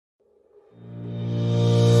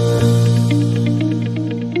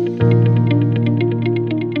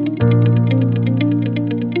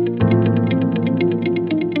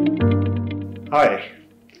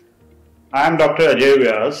I'm Dr. Ajay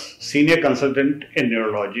Vyas, Senior Consultant in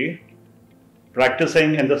Neurology,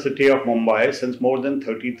 practicing in the city of Mumbai since more than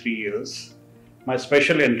 33 years. My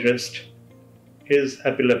special interest is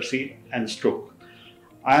epilepsy and stroke.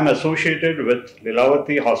 I am associated with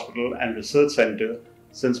Lilavati Hospital and Research Center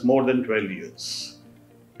since more than 12 years.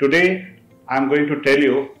 Today, I am going to tell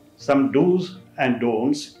you some do's and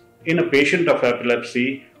don'ts in a patient of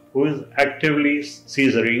epilepsy who is actively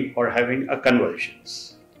seizuring or having a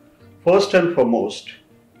convulsions. First and foremost,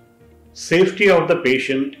 safety of the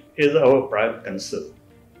patient is our prime concern.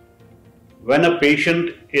 When a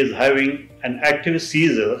patient is having an active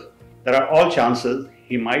seizure, there are all chances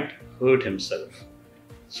he might hurt himself.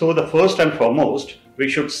 So the first and foremost, we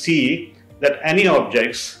should see that any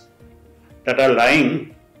objects that are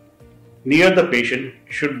lying near the patient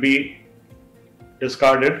should be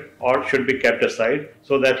discarded or should be kept aside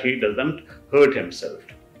so that he doesn't hurt himself.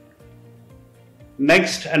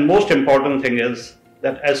 Next and most important thing is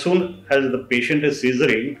that as soon as the patient is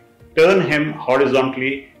seizuring, turn him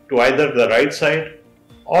horizontally to either the right side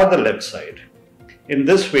or the left side. In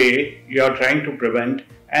this way, you are trying to prevent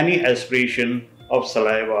any aspiration of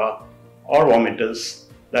saliva or vomitus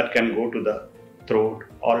that can go to the throat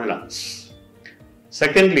or lungs.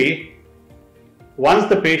 Secondly, once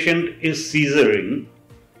the patient is seizuring,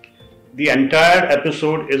 the entire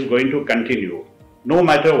episode is going to continue no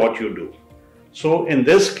matter what you do. So in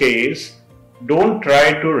this case, don't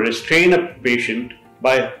try to restrain a patient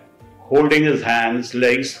by holding his hands,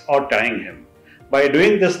 legs or tying him. By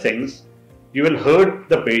doing these things, you will hurt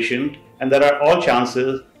the patient and there are all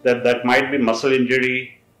chances that that might be muscle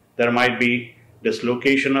injury, there might be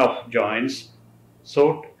dislocation of joints.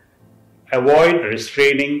 So avoid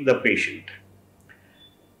restraining the patient.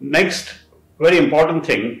 Next, very important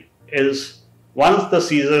thing is once the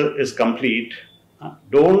seizure is complete,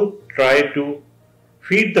 don't try to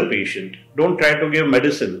feed the patient, don't try to give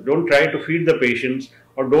medicine, don't try to feed the patients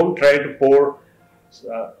or don't try to pour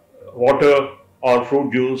water or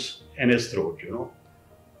fruit juice in his throat,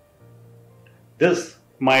 This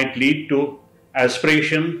might lead to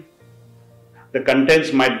aspiration, the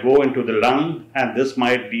contents might go into the lung and this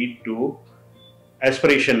might lead to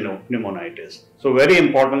aspiration pneumonitis. So very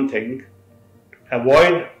important thing,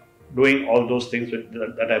 avoid doing all those things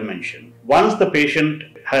that I mentioned. Once the patient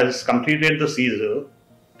has completed the seizure,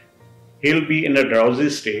 he'll be in a drowsy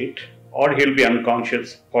state or he'll be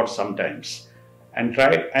unconscious for some times and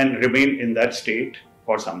try and remain in that state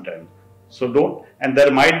for some time. So and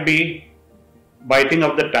there might be biting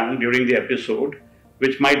of the tongue during the episode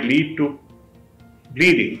which might lead to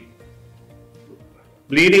bleeding.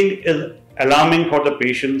 Bleeding is alarming for the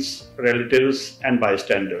patient's relatives and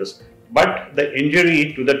bystanders. But the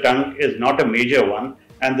injury to the tongue is not a major one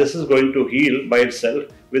and this is going to heal by itself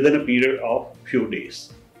within a period of few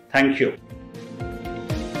days. Thank you.